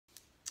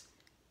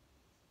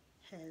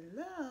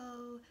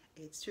Hello,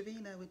 it's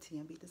Trevina with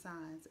TMB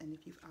Designs, and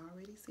if you've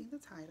already seen the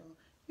title,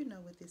 you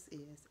know what this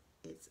is.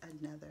 It's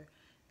another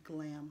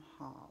glam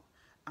haul.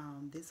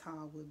 This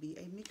haul will be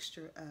a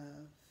mixture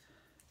of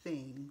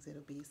things.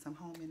 It'll be some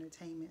home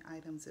entertainment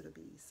items, it'll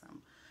be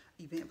some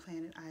event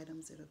planning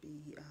items, it'll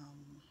be,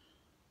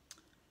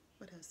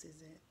 what else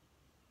is it?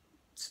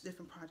 It's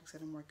different projects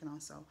that I'm working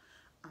on, so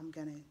I'm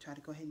gonna try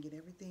to go ahead and get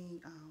everything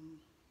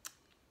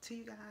to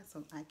you guys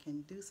so I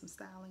can do some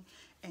styling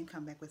and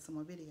come back with some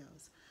more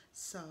videos.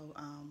 So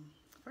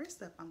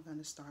first up, I'm going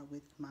to start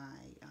with my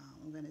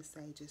I'm going to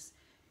say just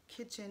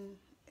kitchen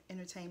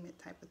entertainment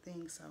type of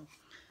thing. So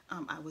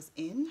I was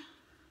in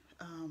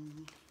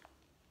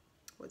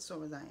what store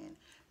was I in?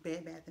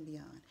 Bed Bath and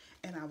Beyond,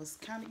 and I was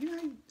kind of,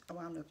 well,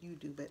 I don't know if you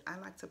do, but I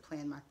like to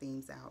plan my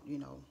themes out,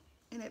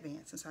 in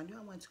advance. And so I knew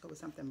I wanted to go with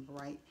something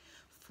bright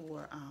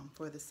for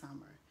the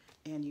summer.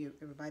 And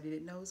everybody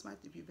that knows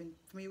if you've been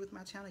familiar with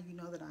my channel, you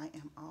know that I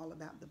am all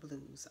about the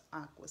blues,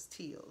 aquas,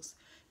 teals,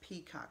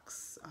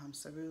 peacocks,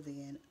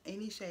 cerulean,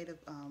 any shade of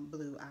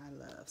blue I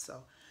love.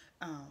 So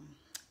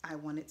I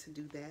wanted to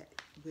do that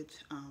with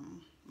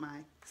my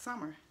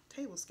summer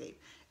tablescape.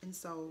 And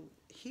so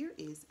here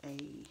is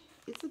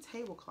it's a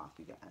tablecloth,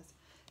 you guys.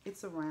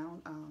 It's a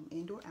round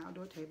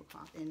indoor-outdoor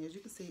tablecloth. And as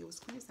you can see, it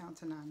was clearance down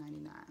to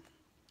 $9.99.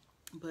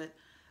 But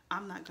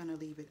I'm not going to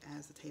leave it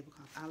as a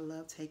tablecloth. I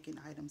love taking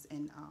items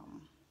and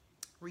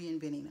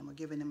reinventing them or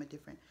giving them a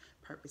different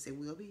purpose. It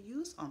will be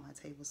used on my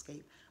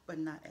tablescape, but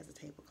not as a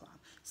tablecloth.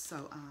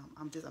 So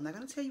I'm not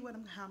going to tell you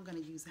how I'm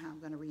going to use it, how I'm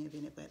going to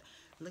reinvent it, but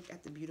look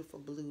at the beautiful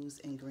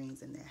blues and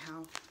greens in there.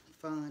 How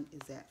fun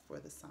is that for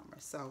the summer?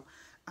 So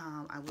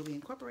I will be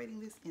incorporating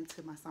this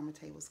into my summer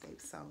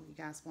tablescape. So you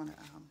guys want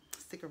to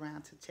stick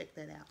around to check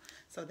that out.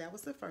 So that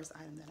was the first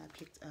item that I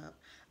picked up.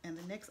 And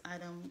the next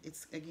item,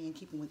 it's again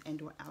keeping with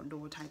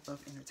indoor-outdoor type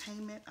of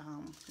entertainment.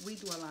 We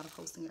do a lot of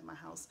hosting at my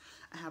house.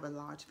 I have a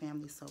large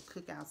family, so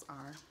cookouts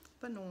are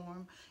the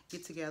norm.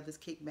 Get-togethers,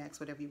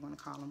 kickbacks, whatever you want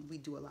to call them. We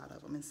do a lot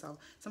of them. And so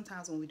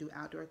sometimes when we do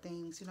outdoor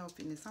things, if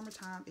in the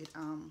summertime,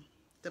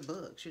 the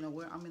bugs,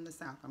 where I'm in the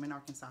South, I'm in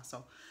Arkansas,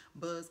 so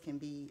bugs can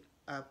be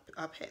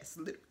a pest,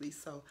 literally.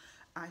 So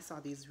I saw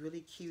these really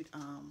cute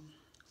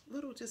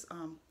little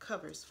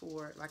covers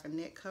for like a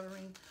net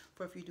covering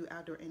for if you do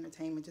outdoor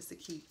entertainment, just to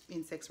keep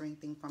insects or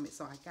anything from it.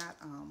 So I got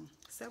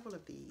several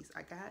of these.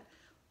 I got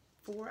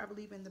 4, I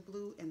believe, in the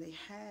blue, and they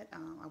had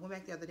I went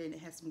back the other day and it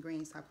had some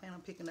green, so I plan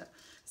on picking up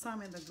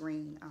some in the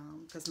green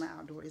because my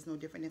outdoor is no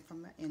different than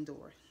from my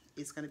indoor.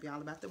 It's going to be all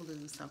about the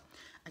blues. So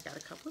I got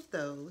a couple of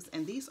those,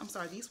 and these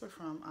were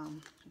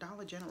from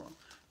Dollar General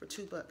for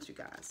 $2, you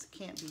guys.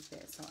 Can't beat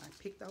that. So I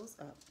picked those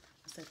up.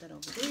 I set that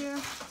over there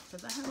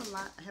because I have a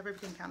lot. I have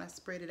everything kind of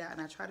spread it out,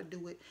 and I try to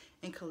do it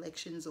in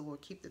collections or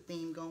keep the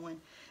theme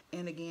going.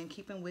 And again,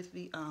 keeping with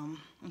the I'm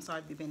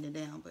sorry to be bending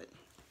down, but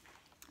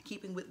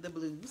keeping with the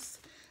blues,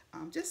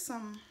 just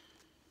some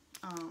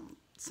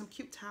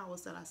cute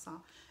towels that I saw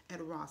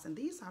at Ross, and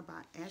these are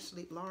by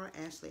Laura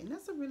Ashley, and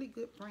that's a really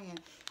good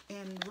brand.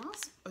 And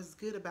Ross is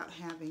good about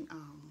having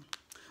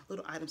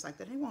little items like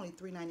that. They were only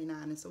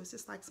 $3.99, and so it's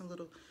just like some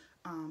little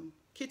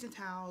kitchen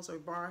towels or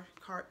bar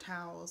cart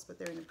towels, but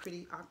they're in a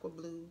pretty aqua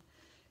blue.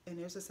 And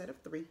there's a set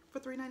of 3 for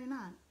 $3.99.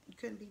 You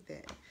couldn't beat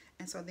that.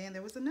 And so then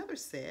there was another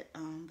set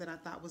that I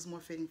thought was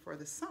more fitting for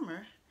the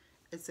summer.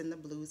 It's in the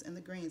blues and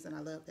the greens, and I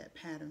love that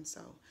pattern.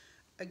 So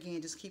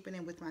again, just keeping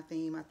in with my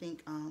theme. I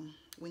think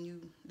when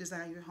you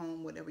design your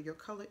home, whatever your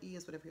color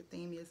is, whatever your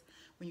theme is,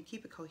 when you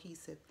keep it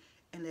cohesive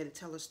and let it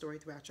tell a story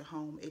throughout your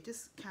home, it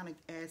just kind of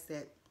adds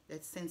that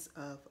sense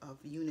of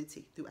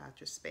unity throughout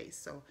your space.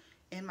 So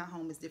in my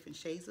home is different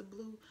shades of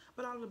blue,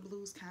 but all the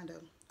blues kind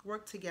of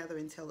work together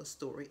and tell a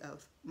story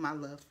of my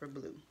love for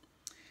blue.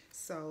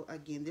 So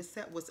again, this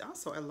set was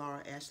also a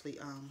Laura Ashley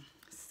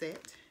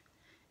set,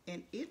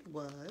 and it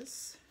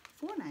was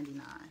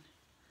 $4.99.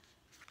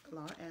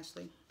 Laura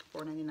Ashley,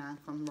 $4.99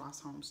 from Ross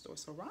Home Store.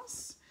 So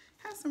Ross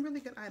has some really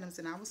good items,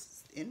 and I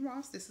was in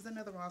Ross. This is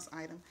another Ross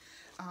item.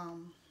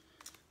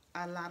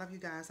 A lot of you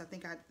guys, I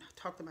think I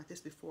talked about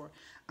this before.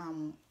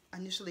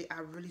 Initially,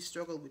 I really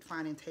struggled with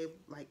finding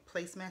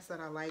placemats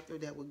that I liked or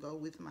that would go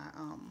with my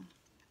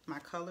my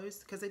colors,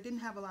 because they didn't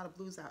have a lot of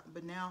blues out.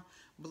 But now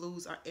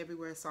blues are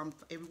everywhere, so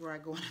everywhere I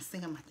go and I see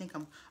them, I think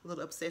I'm a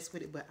little obsessed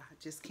with it, but I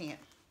just can't.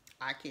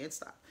 I can't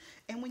stop.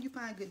 And when you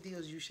find good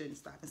deals, you shouldn't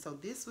stop. And so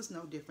this was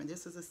no different.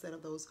 This is a set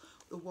of those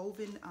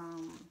woven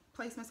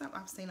placemats.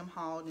 I've seen them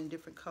hauled in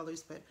different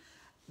colors, but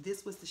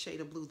this was the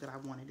shade of blue that I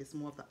wanted. It's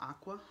more of the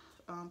aqua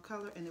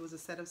color, and it was a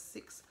set of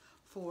 6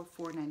 for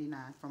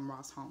 $4.99 from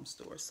Ross Home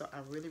Store. So I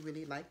really,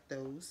 really like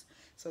those.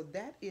 So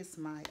that is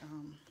my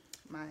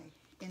my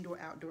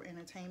indoor-outdoor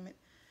entertainment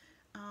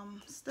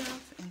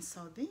stuff. And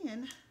so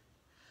then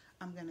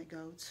I'm gonna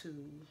go to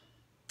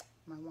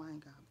my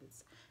wine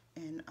goblets.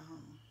 And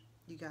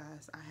you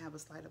guys, I have a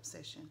slight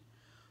obsession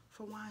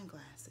for wine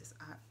glasses.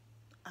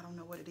 I don't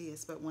know what it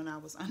is, but when I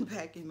was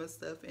unpacking my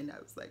stuff and I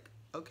was like,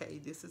 Okay,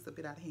 this is a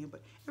bit out of hand,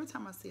 but every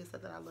time I see a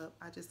set that I love,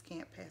 I just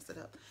can't pass it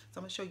up. So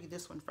I'm gonna show you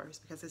this one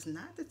first because it's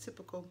not the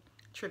typical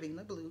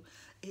Trevina blue.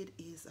 It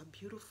is a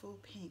beautiful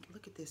pink.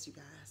 Look at this, you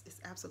guys. It's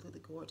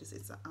absolutely gorgeous.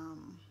 It's a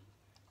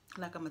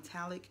like a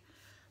metallic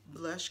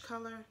blush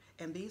color,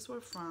 and these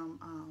were from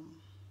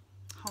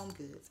Home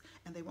Goods,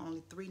 and they were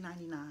only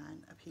 $3.99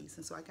 a piece.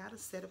 And so I got a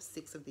set of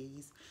 6 of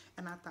these,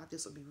 and I thought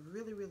this would be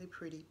really, really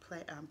pretty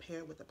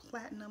paired with the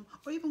platinum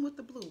or even with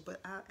the blue. But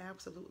I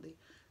absolutely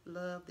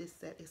love this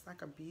set. It's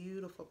like a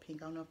beautiful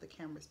pink. I don't know if the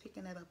camera's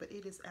picking that up, but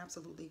it is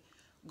absolutely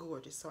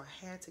gorgeous. So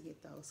I had to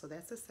get those. So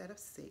that's a set of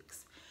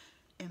 6.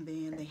 And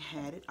then they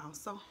had it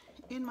also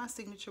in my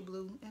signature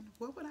blue. And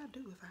what would I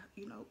do if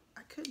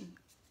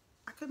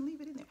I couldn't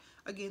leave it in there.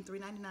 Again,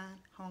 $3.99,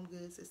 Home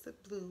Goods. It's the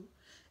blue.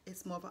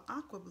 It's more of an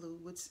aqua blue,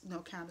 which,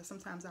 kind of,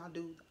 sometimes I'll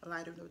do a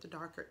lighter with the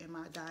darker in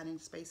my dining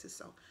spaces.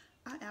 So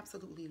I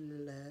absolutely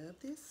love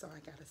this. So I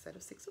got a set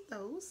of 6 of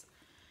those.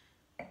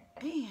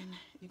 And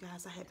you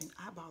guys, I have been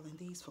eyeballing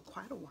these for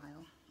quite a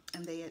while.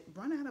 And they had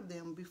run out of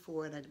them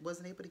before, and I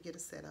wasn't able to get a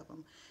set of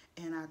them.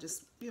 And I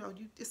just,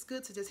 it's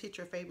good to just hit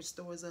your favorite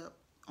stores up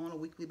on a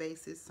weekly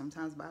basis,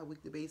 sometimes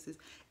bi-weekly basis.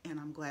 And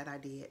I'm glad I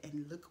did.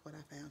 And look what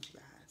I found, you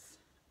guys.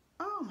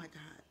 Oh my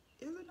God,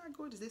 isn't that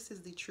gorgeous? This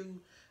is the true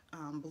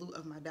blue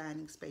of my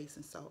dining space,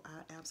 and so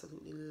I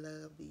absolutely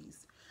love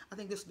these. I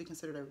think this would be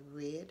considered a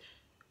red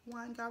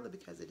wine goblet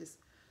because it is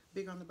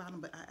big on the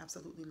bottom, but I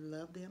absolutely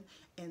love them.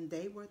 And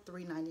they were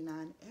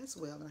 $3.99 as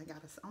well, and I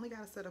only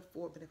got a set of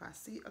 4, but if I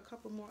see a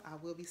couple more, I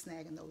will be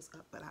snagging those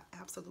up. But I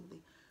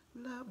absolutely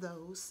love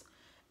those.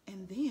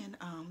 And then,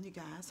 you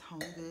guys,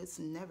 Home Goods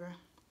never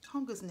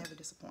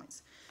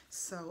disappoints.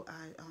 So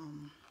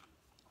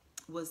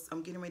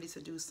I'm getting ready to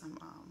do some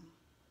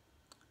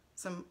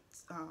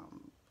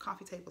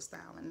coffee table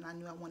style, and I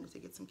knew I wanted to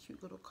get some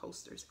cute little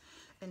coasters.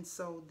 And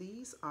so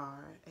these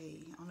are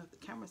I don't know if the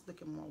camera's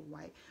looking more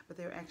white, but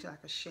they're actually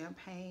like a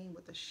champagne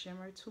with a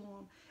shimmer to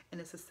them,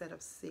 and it's a set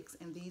of 6,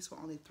 and these were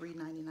only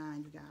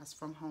 $3.99, you guys,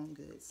 from Home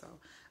Goods. So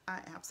I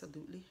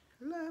absolutely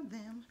love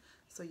them.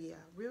 So yeah,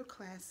 real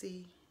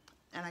classy.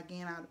 And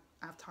again,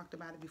 I've talked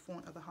about it before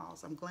in other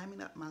hauls. I'm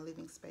glamming up my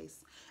living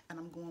space, and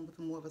I'm going with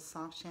more of a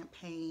soft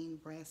champagne,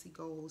 brassy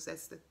golds.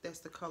 That's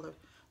the color,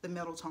 the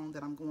metal tone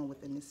that I'm going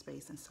with in this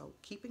space. And so,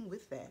 keeping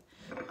with that,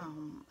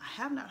 I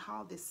have not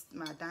hauled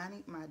my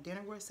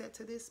dinnerware set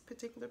to this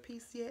particular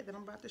piece yet that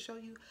I'm about to show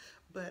you.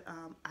 But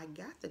I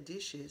got the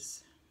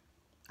dishes,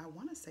 I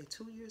want to say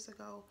 2 years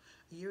ago,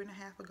 a year and a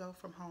half ago,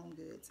 from Home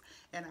Goods,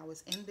 and I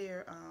was in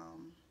there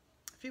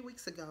a few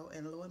weeks ago,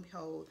 and lo and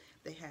behold,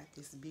 they had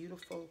this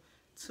beautiful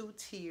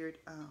 2-tiered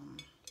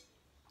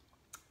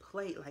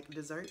plate, like a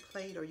dessert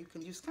plate, or you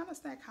can just kind of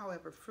stack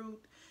however, fruit,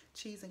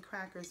 cheese, and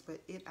crackers. But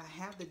I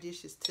have the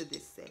dishes to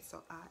this set,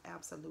 so I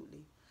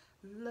absolutely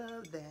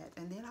love that.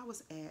 And then I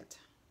was at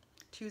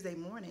Tuesday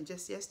morning,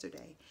 just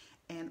yesterday,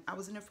 and I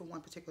was in there for one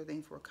particular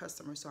thing for a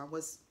customer, so I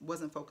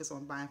wasn't focused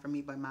on buying for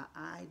me, but my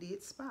eye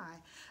did spy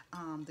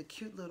the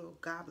cute little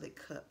goblet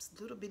cups,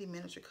 little bitty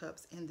miniature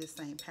cups in this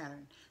same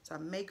pattern. So I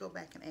may go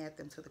back and add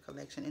them to the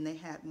collection, and they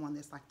had one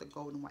that's like the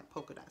golden white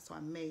polka dot, so I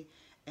may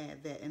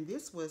add that. And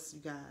this was, you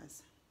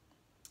guys,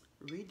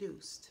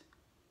 reduced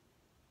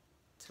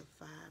to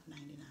 $5.99.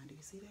 Do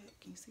you see that?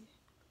 Can you see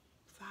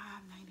it?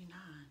 $5.99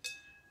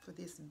 for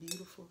this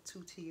beautiful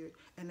 2-tiered.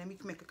 And let me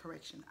make a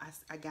correction.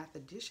 I got the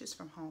dishes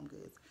from Home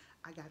Goods.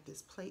 I got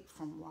this plate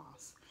from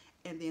Ross.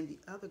 And then the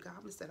other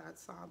goblets that I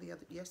saw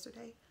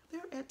yesterday,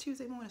 they're at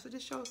Tuesday morning. So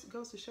this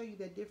goes to show you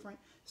that different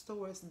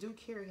stores do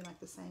carry like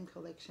the same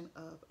collection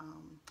of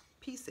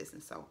pieces.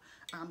 And so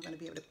I'm going to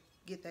be able to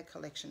get that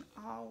collection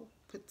all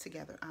put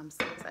together. I'm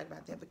so excited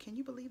about that. But can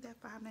you believe that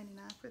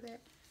 $5.99 for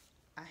that?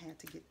 I had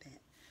to get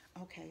that.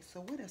 Okay, so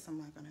what else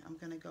am I gonna? I'm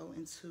gonna go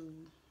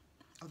into.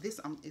 Oh,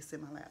 this it's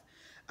in my lap.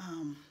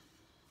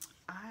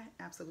 I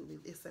absolutely,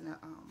 it's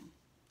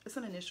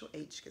an initial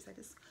H, because that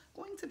is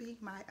going to be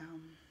my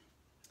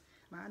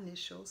my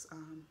initials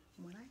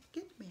when I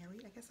get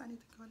married. I guess I need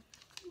to go.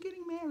 I'm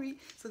getting married,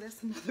 so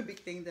that's another big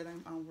thing that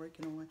I'm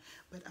working on.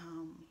 But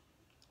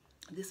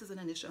this is an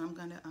initial. I'm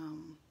gonna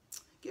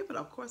give it,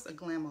 of course, a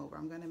glam over.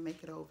 I'm gonna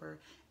make it over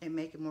and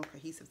make it more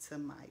cohesive to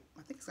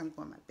I think it's gonna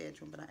go in my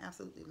bedroom. But I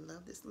absolutely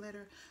love this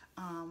letter.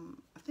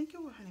 I think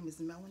her name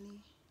is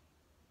Melanie.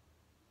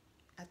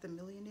 At the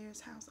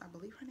Millionaire's House, I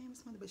believe her name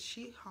is Mother, but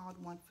she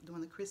hauled one during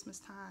the Christmas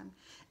time,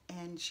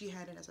 and she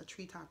had it as a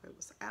tree topper. It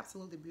was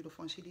absolutely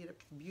beautiful, and she did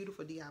a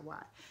beautiful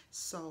DIY.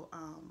 So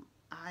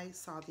I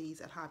saw these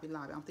at Hobby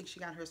Lobby. I don't think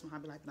she got hers from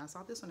Hobby Lobby, but I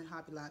saw this one at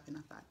Hobby Lobby, and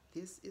I thought,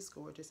 this is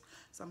gorgeous.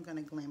 So I'm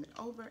gonna glam it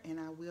over, and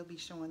I will be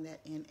showing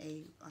that in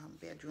a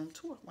bedroom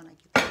tour when I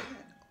get that.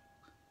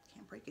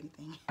 Can't break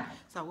anything.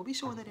 So I will be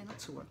showing that in a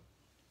tour.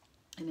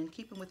 And then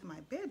keeping with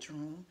my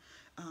bedroom,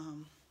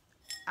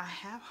 I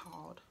have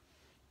hauled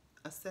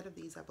a set of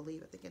these, I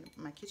believe, I think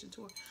in my kitchen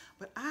tour.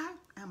 But I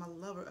am a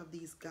lover of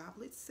these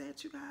goblet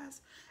sets, you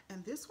guys.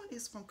 And this one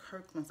is from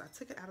Kirkland's. I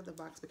took it out of the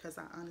box because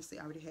I honestly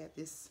already had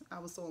this. I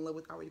was so in love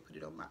with it, I already put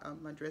it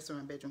on my dresser in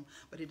my bedroom.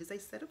 But it is a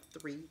set of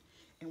 3.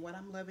 And what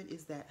I'm loving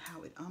is that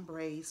how it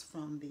ombrays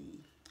from the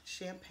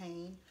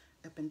champagne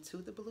up into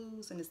the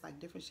blues, and it's like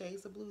different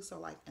shades of blue. So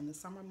like in the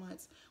summer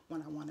months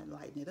when I want to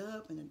lighten it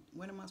up, and in the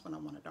winter months when I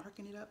want to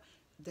darken it up,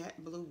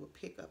 that blue will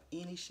pick up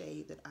any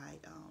shade that I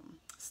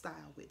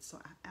style with. So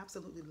I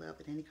absolutely love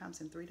it, and it comes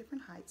in 3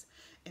 different heights.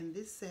 And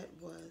this set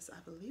was, I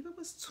believe it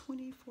was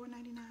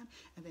 $24.99,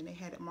 and then they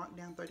had it marked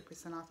down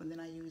 30% off. And then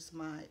I used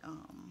my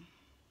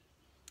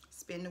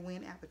Spin to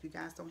Win app. If you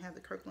guys don't have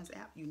the Kirkland's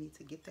app, you need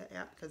to get that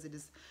app, because it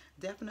is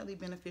definitely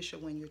beneficial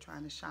when you're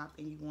trying to shop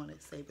and you want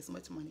to save as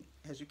much money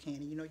as you can.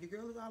 And you know your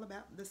girl is all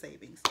about the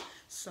savings.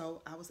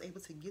 So I was able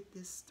to get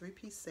this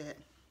 3-piece set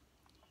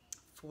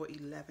for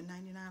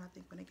 $11.99, I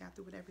think, when they got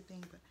through with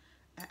everything. But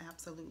I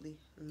absolutely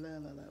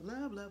love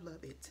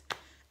it.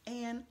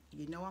 And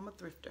you know I'm a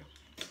thrifter.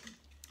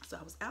 So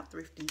I was out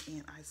thrifting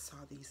and I saw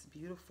these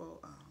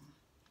beautiful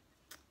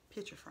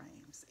picture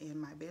frames in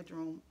my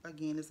bedroom.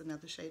 Again, is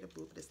another shade of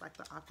blue, but it's like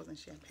the aquas and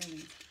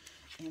champagne.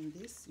 And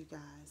this, you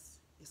guys,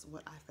 is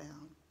what I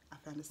found. I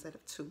found a set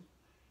of 2.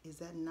 Is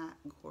that not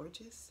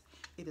gorgeous?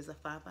 It is a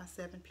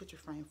 5x7 picture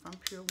frame from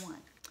Pier 1.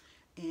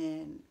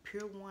 And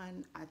Pier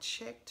 1, I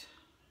checked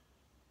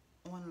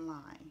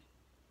online,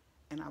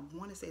 and I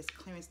want to say it's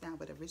clearance down,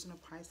 but the original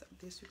price of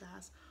this, you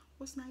guys,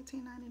 was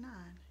 $19.99.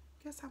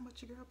 Guess how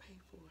much your girl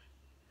paid for?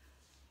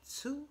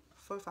 2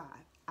 for $5.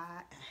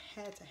 I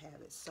had to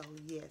have it. So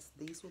yes,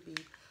 these will be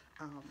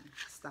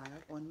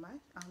styled on my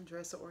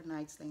dresser or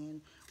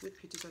nightstand with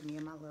pictures of me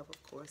and my love,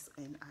 of course.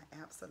 And I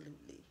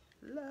absolutely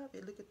love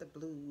it. Look at the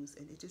blues,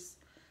 and it just,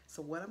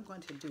 so what I'm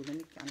going to do, let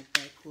me kind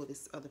of pull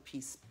this other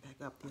piece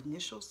back up, the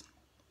initials.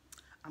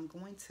 I'm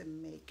going to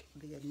make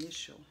the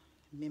initial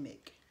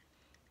mimic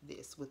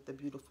this with the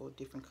beautiful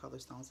different color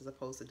stones, as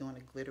opposed to doing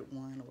a glittered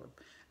one or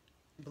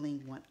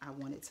bling one. I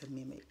wanted to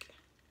mimic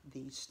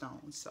these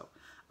stones. So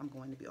I'm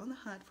going to be on the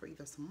hunt for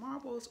either some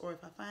marbles, or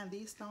if I find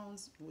these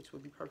stones, which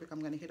would be perfect, I'm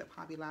going to hit up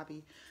Hobby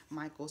Lobby,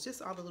 Michael's,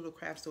 just all the little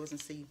craft stores,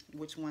 and see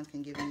which ones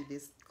can give me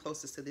this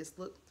closest to this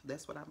look.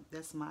 That's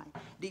my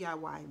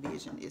DIY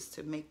vision, is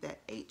to make that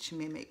H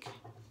mimic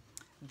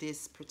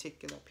this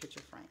particular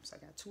picture frame. So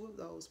I got 2 of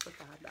those for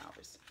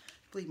 $5.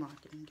 Flea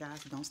marketing,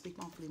 guys, don't sleep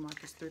on flea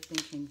markets.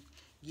 Thrifting can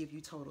give you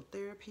total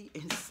therapy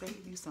and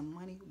save you some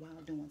money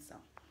while doing so.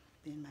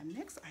 Then my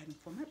next item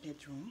for my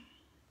bedroom,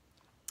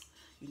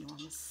 you know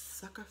I'm a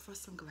sucker for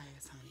some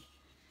glass, honey.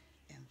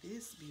 And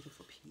this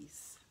beautiful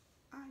piece,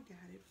 I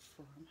got it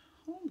from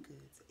Home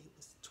Goods. It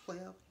was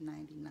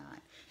 $12.99,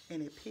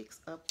 and it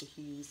picks up the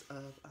hues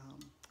of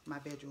my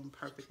bedroom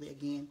perfectly.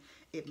 Again,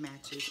 it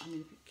matches. I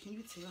mean, can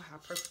you tell how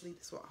perfectly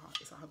it's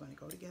all going to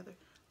go together?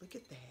 Look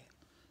at that.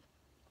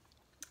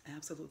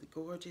 Absolutely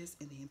gorgeous.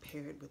 And then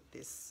paired with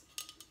this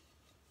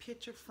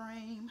picture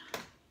frame,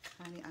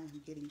 honey, I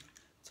am getting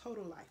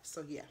total life.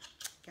 So yeah,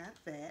 got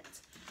that.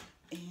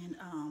 And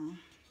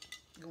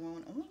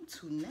going on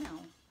to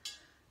now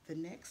the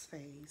next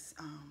phase,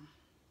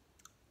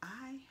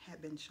 I have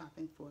been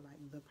shopping for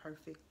like the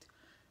perfect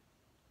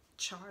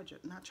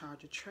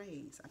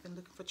trays. I've been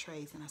looking for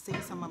trays, and I see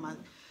some of my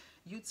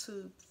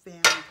YouTube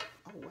family,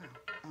 oh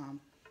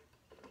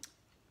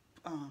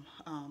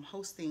wow,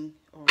 hosting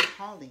or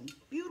hauling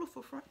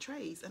beautiful front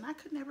trays, and I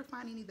could never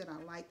find any that I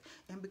liked.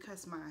 And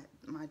because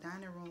my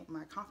dining room,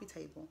 my coffee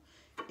table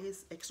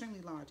is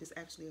extremely large, it's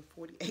actually a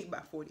 48 by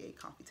 48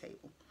 coffee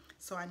table,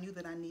 so I knew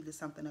that I needed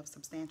something of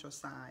substantial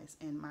size,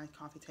 and my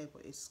coffee table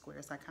is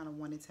square, so I kind of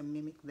wanted to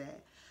mimic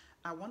that.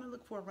 I want to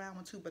look for a round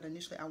one too, but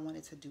initially I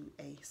wanted to do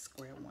a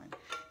square one.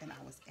 And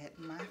I was at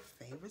my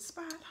favorite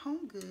spot,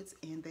 Home Goods,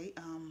 and they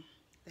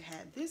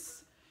had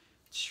this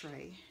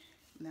tray.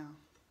 Now,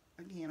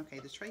 again, okay,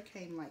 the tray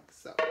came like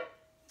so.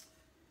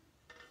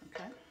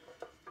 Okay.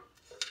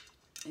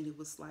 And it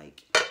was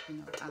like, you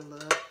know, I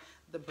love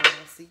the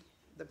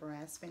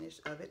brass finish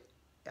of it.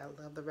 I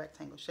love the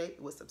rectangle shape.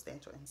 It was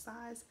substantial in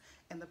size,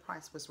 and the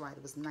price was right.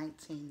 It was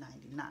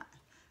 $19.99.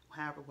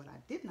 However, what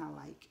I did not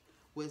like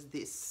was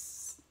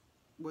this.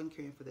 Wasn't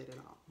caring for that at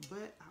all.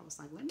 But I was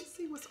like, let me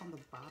see what's on the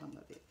bottom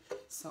of it.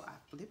 So I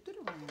flipped it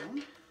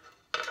around,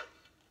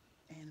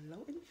 and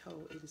lo and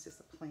behold, it is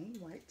just a plain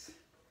white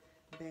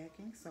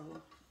backing. So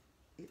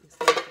it is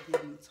going to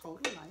give me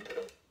total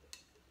life,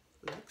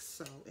 like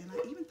so. And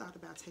I even thought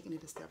about taking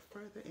it a step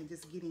further and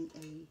just getting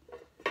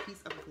a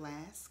piece of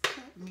glass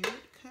cut,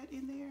 mirrored cut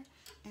in there,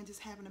 and just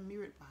having a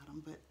mirrored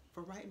bottom. But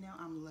for right now,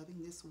 I'm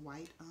loving this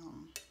white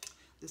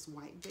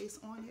base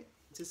on it,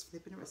 just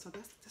flipping it. So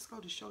that's just go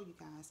to show you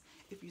guys,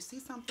 if you see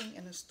something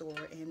in a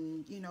store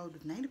and you know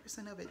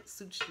 90% of it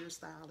suits your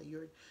style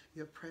or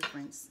your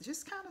preference,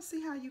 just kind of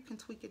see how you can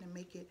tweak it and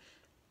make it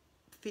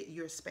fit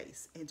your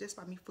space. And just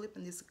by me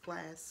flipping this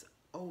glass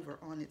over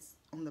on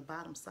the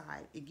bottom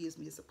side. It gives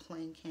me just a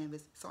plain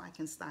canvas, so I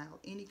can style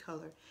any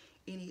color,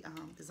 any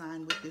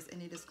design with this,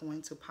 and it is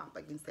going to pop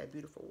against that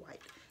beautiful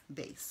white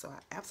base. So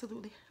I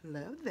absolutely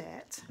love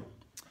that.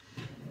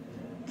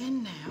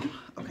 And now,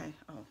 okay,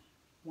 oh,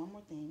 one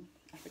more thing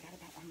I forgot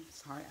about. I'm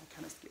sorry, I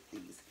kind of skipped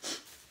these.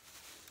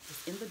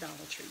 It's in the Dollar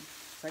Tree.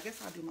 So I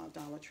guess I'll do my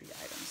Dollar Tree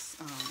items.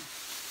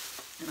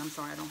 And I'm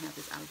sorry I don't have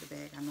this out of the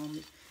bag. I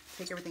normally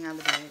take everything out of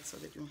the bag so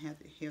that you don't have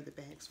to hear the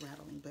bags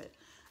rattling. But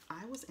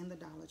I was in the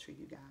Dollar Tree,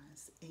 you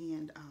guys.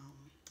 And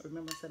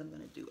remember I said I'm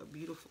going to do a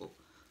beautiful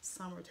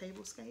summer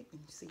tablescape.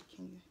 And see,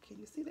 can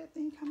you see that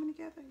thing coming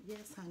together?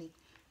 Yes, honey.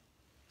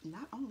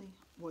 Not only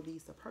were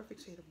these the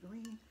perfect shade of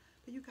green,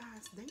 but you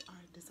guys, they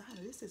are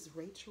designer. This is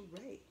Rachel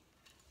Ray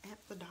at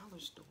the dollar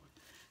store.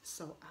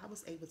 So I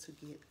was able to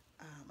get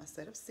a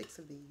set of 6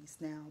 of these.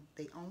 Now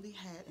they only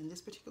had, in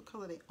this particular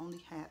color, they only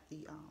had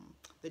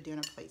the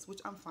dinner plates, which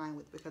I'm fine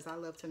with because I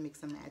love to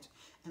mix and match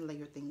and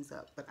layer things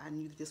up. But I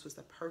knew that this was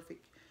the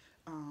perfect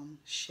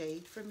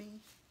shade for me.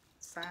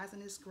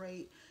 Sizing is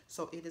great,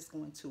 so it is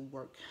going to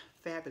work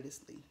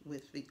fabulously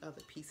with the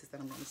other pieces that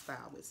I'm going to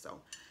style with.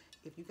 So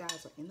if you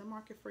guys are in the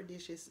market for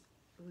dishes,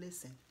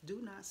 listen,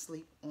 do not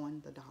sleep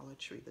on the Dollar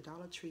Tree. The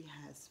Dollar Tree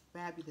has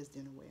fabulous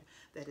dinnerware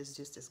that is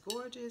just as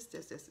gorgeous,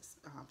 just as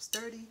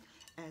sturdy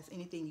as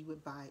anything you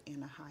would buy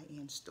in a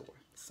high-end store.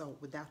 So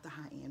without the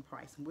high-end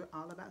price. And we're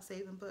all about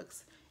saving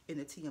bucks in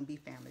the TMB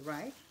family,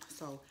 right?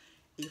 So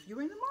if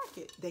you're in the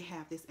market, they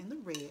have this in the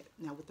red.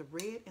 Now with the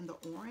red and the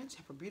orange,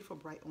 have a beautiful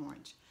bright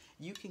orange.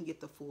 You can get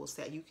the full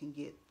set. You can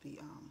get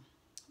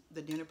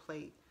the dinner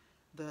plate,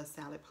 the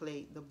salad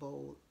plate, the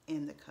bowl,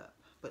 and the cup.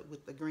 But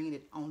with the green,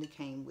 it only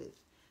came with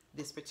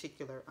this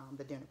particular,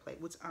 the dinner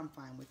plate, which I'm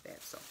fine with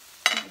that. So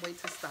can't wait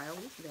to style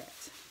with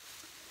that.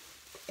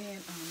 And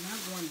now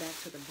going back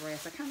to the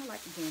brass, I kind of like,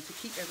 again, to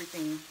keep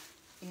everything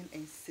in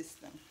a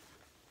system.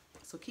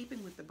 So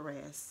keeping with the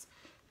brass,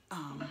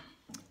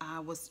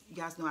 you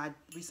guys know I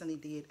recently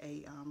did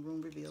a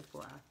room reveal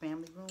for our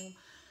family room,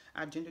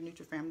 our gender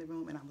neutral family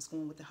room, and I was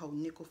going with the whole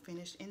nickel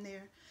finish in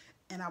there.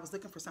 And I was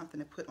looking for something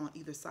to put on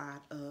either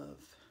side of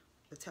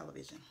the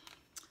television.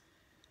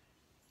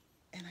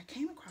 And I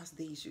came across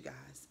these, you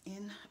guys,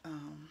 in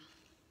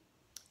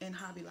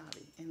Hobby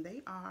Lobby, and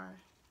they are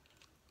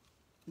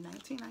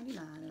 $19.99.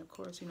 And of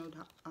course, you know,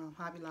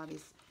 Hobby Lobby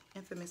is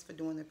infamous for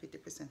doing their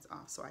 50%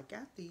 off. So I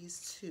got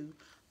these 2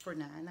 for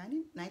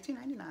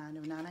 $19.99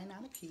 or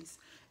 $9.99 a piece,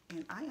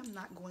 and I am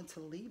not going to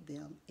leave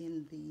them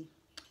in the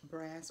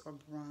brass or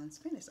bronze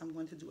finish. I'm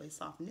going to do a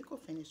soft nickel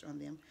finish on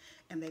them,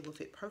 and they will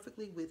fit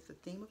perfectly with the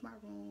theme of my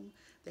room.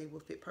 They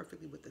will fit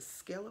perfectly with the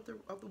scale of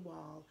the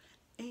wall.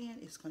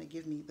 And it's going to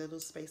give me the little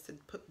space to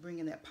bring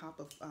in that pop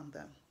of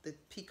the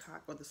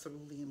peacock or the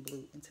cerulean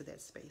blue into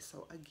that space.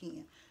 So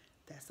again,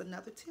 that's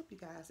another tip, you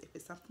guys. If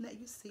it's something that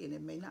you see and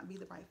it may not be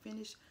the right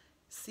finish,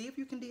 see if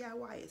you can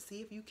DIY it.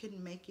 See if you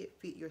can make it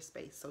fit your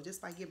space. So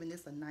just by giving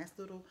this a nice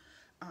little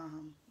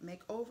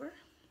makeover,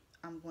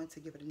 I'm going to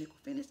give it a nickel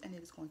finish, and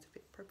it is going to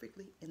fit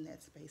perfectly in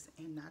that space.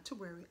 And not to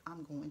worry,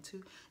 I'm going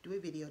to do a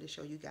video to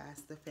show you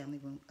guys the family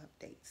room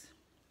updates.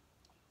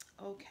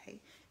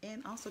 Okay,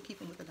 and also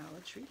keeping with the Dollar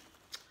Tree.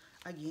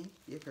 Again,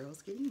 your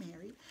girl's getting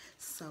married,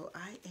 so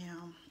I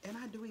am, and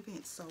I do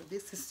events, so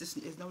this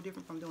is no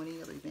different from doing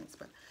any other events,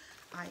 but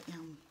I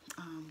am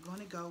going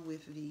to go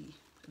with the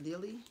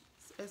lily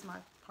as my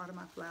part of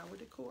my flower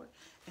decor,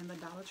 and the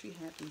Dollar Tree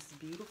had these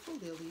beautiful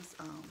lilies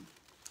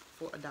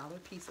for $1 a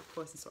piece, of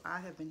course, and so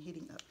I have been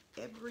hitting up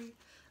every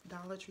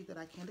Dollar Tree that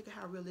I can. Look at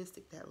how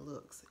realistic that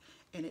looks,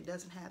 and it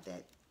doesn't have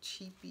that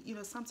cheapy, you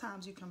know,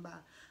 sometimes you can buy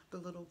the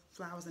little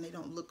flowers and they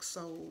don't look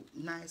so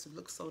nice or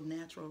look so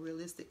natural,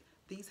 realistic.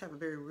 These have a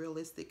very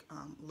realistic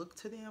look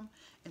to them,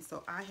 and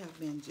so I have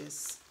been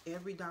just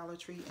every Dollar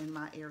Tree in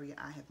my area,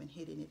 I have been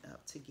hitting it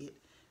up to get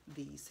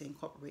these to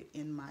incorporate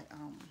in my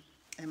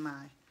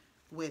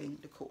wedding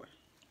decor.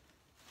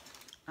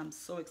 I'm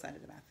so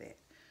excited about that.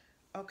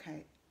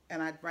 Okay,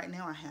 and right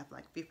now I have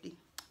like 50,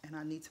 and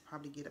I need to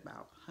probably get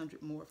about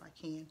 100 more if I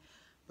can,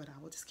 but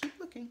I will just keep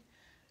looking.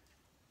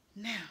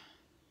 Now,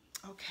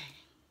 okay,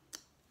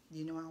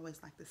 you know I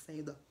always like to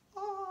say the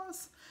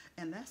awes,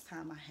 and last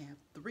time I have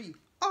 3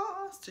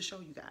 awes to show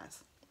you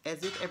guys.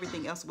 As if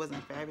everything else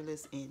wasn't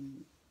fabulous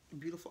and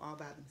beautiful all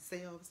by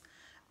themselves,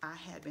 I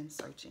had been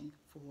searching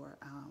for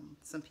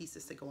some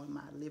pieces to go in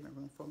my living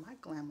room for my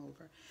glam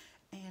over.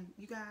 And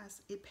you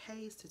guys, it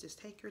pays to just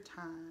take your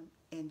time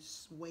and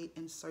wait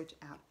and search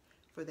out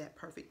for that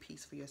perfect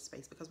piece for your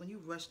space, because when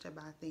you rush to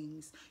buy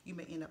things, you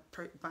may end up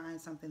buying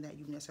something that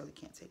you necessarily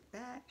can't take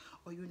back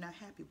or you're not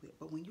happy with.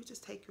 But when you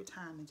just take your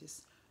time and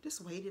just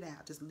wait it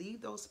out, just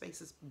leave those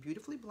spaces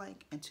beautifully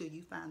blank until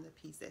you find the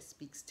piece that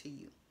speaks to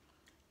you.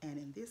 And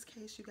in this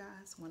case, you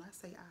guys, when I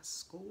say I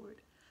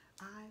scored,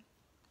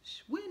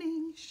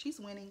 winning, she's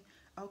winning.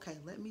 Okay,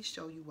 let me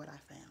show you what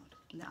I found.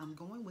 Now I'm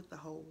going with the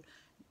whole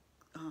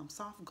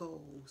soft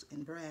golds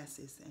and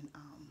brasses and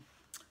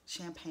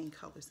champagne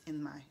colors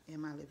in my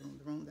living room,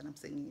 the room that I'm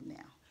sitting in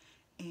now.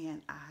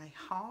 And I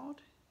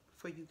hauled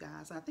for you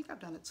guys. I think I've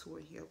done a tour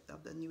here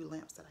of the new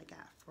lamps that I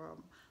got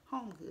from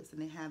Home Goods,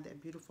 and they have that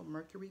beautiful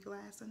mercury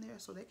glass in there.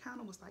 So that kind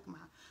of was like my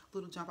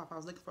little jump off. I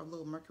was looking for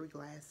little mercury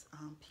glass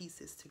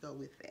pieces to go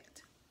with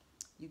that.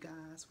 You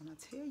guys, when I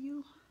tell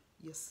you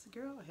your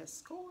girl has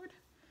scored,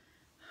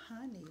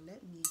 honey,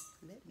 let me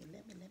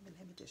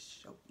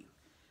just show you.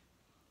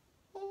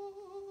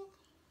 Oh,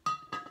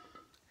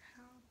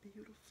 how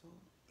beautiful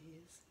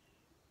is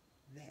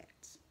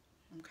that?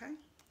 Okay,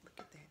 look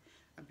at that.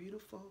 A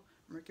beautiful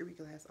mercury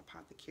glass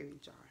apothecary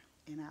jar,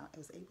 and I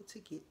was able to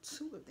get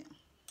 2 of them.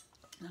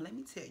 Now let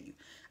me tell you,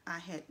 I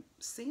had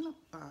seen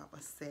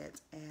a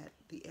set at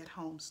the At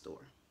Home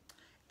store,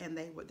 and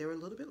they were a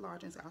little bit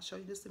larger, and so I'll show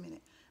you this in a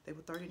minute. They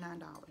were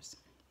 $39,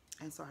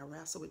 and so I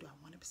wrestled with, do I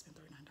want to spend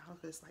 $39?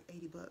 Because it's like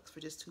 $80 for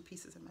just 2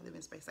 pieces in my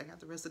living space. I got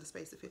the rest of the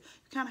space to fit.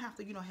 You kind of have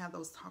to, you know, have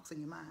those talks in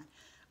your mind.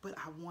 But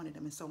I wanted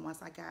them, and so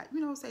once I got,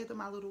 you know, saved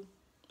my little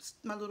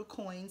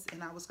coins,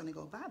 and I was going to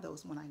go buy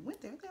those. When I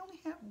went there, they only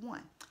had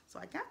 1, so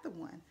I got the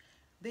 1.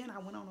 Then I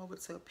went on over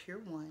to Pier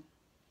 1,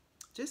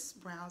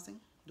 just browsing,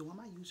 doing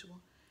my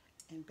usual,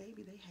 and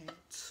baby, they had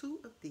 2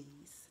 of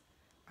these.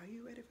 Are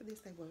you ready for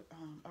this? They were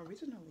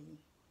originally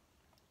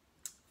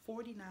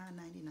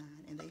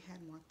 $49.99, and they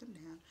had marked them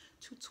down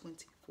to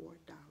 $24.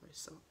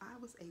 So I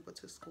was able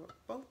to score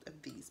both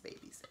of these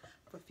babies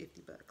for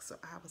 $50. So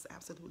I was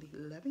absolutely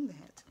loving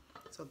that.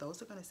 So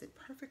those are going to sit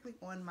perfectly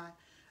on my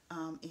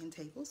end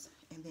tables.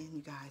 And then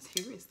you guys,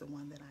 here is the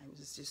one that I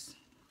was just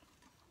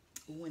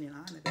oohing and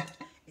on about.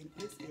 And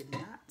is it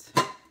not?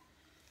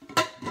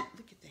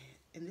 Look at that.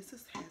 And this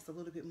has a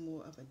little bit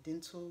more of a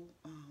dental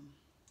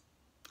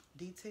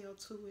detail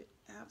to it.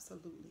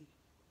 Absolutely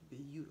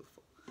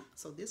beautiful.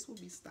 So this will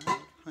be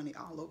styled, honey,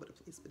 all over the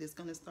place, but it's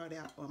going to start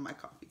out on my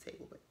coffee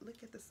table. But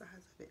look at the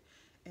size of it.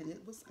 And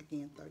it was,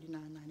 again,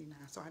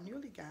 $39.99. So I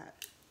nearly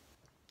got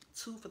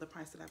 2 for the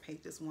price that I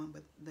paid this one,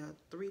 but the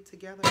 3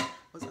 together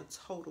was a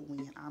total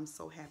win. I'm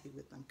so happy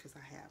with them because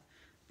I have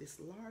this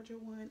larger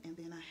one, and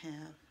then I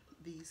have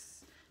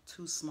these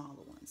 2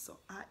 smaller ones. So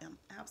I am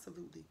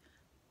absolutely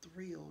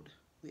thrilled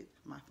with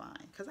my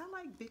find, because I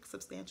like big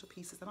substantial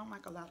pieces. I don't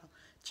like a lot of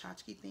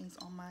tchotchke things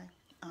on my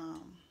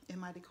in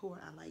my decor.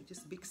 I like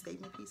just big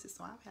statement pieces.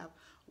 So I have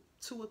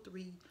 2 or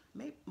 3,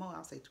 maybe more.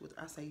 I'll say 2 or 3.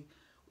 I say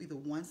either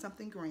 1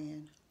 something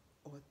grand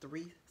or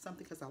 3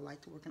 something, because I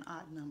like to work in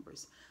odd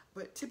numbers.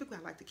 But typically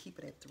I like to keep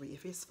it at 3.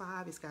 If it's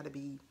 5, it's got to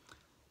be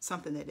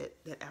something that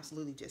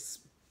absolutely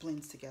just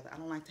blends together. I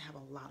don't like to have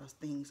a lot of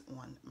things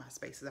on my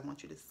spaces. I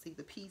want you to see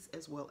the piece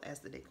as well as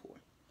the decor.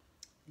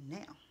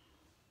 Now,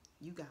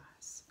 you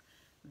guys,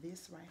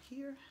 this right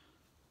here,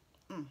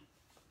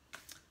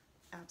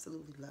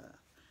 absolutely love.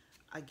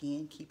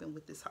 Again, keeping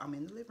with this, I'm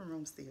in the living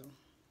room still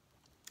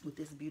with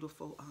this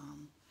beautiful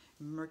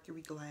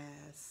mercury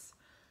glass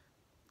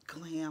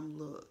glam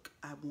look.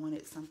 I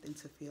wanted something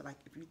to feel like,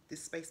 if you,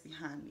 this space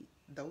behind me,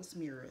 those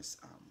mirrors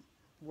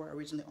were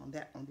originally on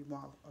the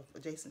wall of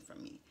adjacent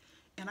from me,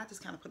 and I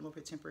just kind of put them over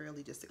here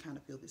temporarily just to kind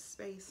of fill this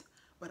space.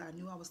 But I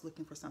knew I was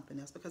looking for something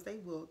else, because they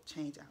will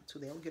change out too.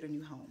 They'll get a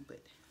new home. But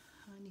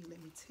honey,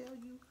 let me tell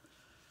you,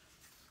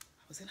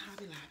 I was in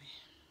Hobby Lobby,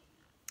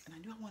 and I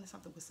knew I wanted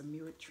something with some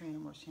mirrored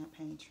trim or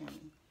champagne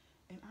trimming,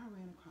 and I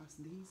ran across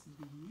these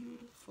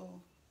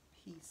beautiful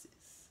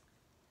pieces.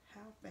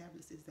 How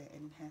fabulous is that?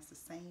 And it has the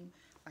same,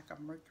 like a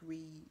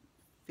mercury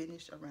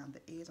finish around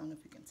the edge. I don't know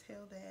if you can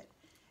tell that.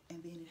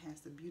 And then it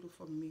has the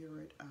beautiful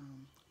mirrored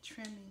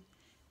trimming,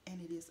 and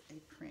it is a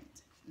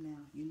print. Now,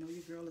 you know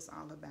your girl is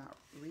all about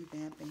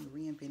revamping,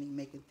 reinventing,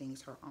 making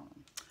things her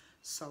own.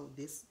 So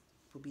this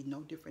will be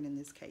no different in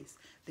this case.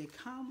 They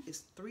come,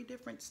 it's 3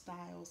 different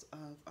styles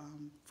of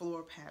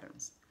floor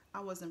patterns.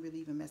 I wasn't really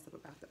even messed up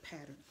about the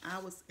pattern. I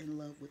was in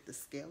love with the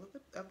scale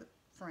of the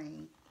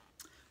frame,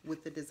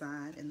 with the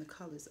design and the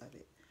colors of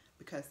it,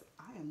 because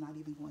I am not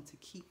even going to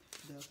keep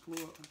the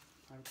floor,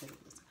 I'm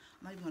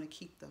not even going to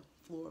keep the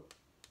floor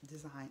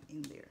design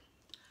in there.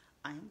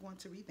 I am going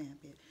to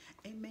revamp it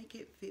and make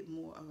it fit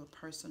more of a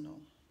personal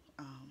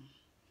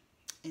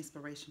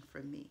inspiration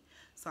for me.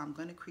 So I'm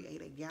going to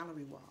create a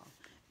gallery wall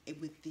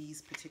with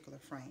these particular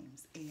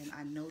frames, and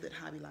I know that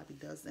Hobby Lobby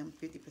does them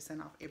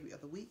 50% off every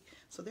other week.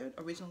 So they're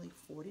originally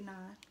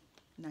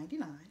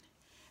 $49.99,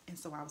 and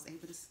so I was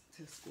able to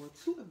score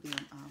 2 of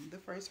them the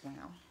first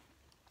round,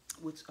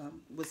 which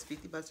was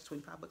 $50 to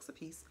 $25 a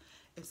piece.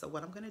 And so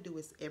what I'm going to do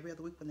is every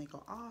other week when they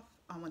go off,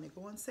 when they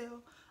go on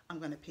sale, I'm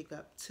going to pick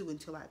up 2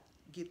 until I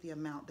get the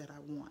amount that I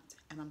want,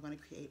 and I'm going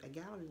to create a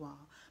gallery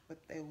wall.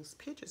 But those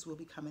pictures will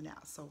be coming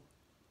out, so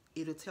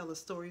it'll tell a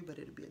story, but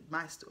it'll be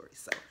my story.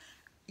 So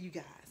you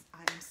guys,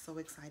 I am so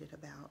excited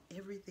about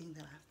everything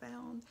that I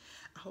found.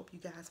 I hope you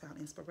guys found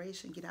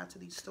inspiration. Get out to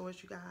these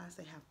stores, you guys.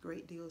 They have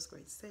great deals,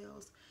 great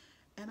sales,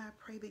 and I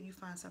pray that you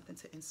find something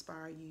to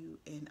inspire you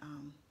and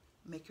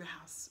make your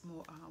house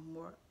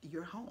more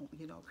your home.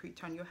 You know,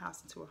 turn your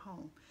house into a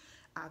home.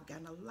 I've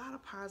gotten a lot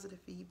of positive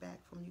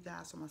feedback from you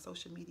guys on my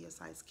social media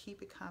sites.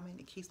 Keep it coming.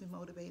 It keeps me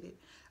motivated.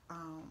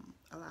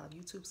 A lot of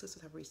YouTube sisters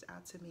have reached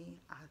out to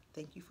me. I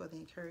thank you for the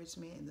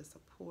encouragement and the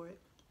support.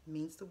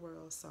 means the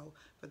world. So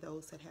for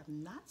those that have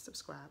not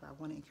subscribed, I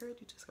want to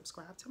encourage you to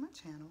subscribe to my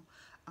channel.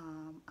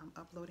 I'm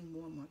uploading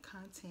more and more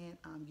content.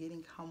 I'm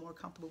getting more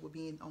comfortable with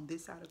being on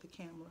this side of the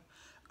camera.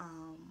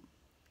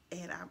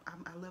 And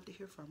I love to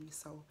hear from you.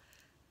 So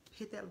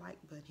hit that like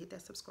button, hit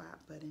that subscribe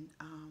button,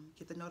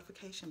 get the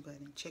notification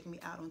button. Check me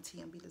out on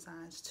TMB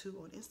Designs 2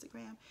 on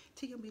Instagram,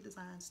 TMB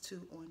Designs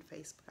 2 on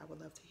Facebook. I would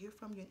love to hear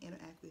from you and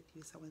interact with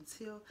you. So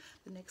until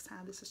the next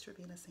time, this is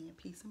Trevina saying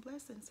peace and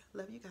blessings.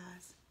 Love you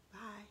guys.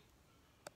 Bye.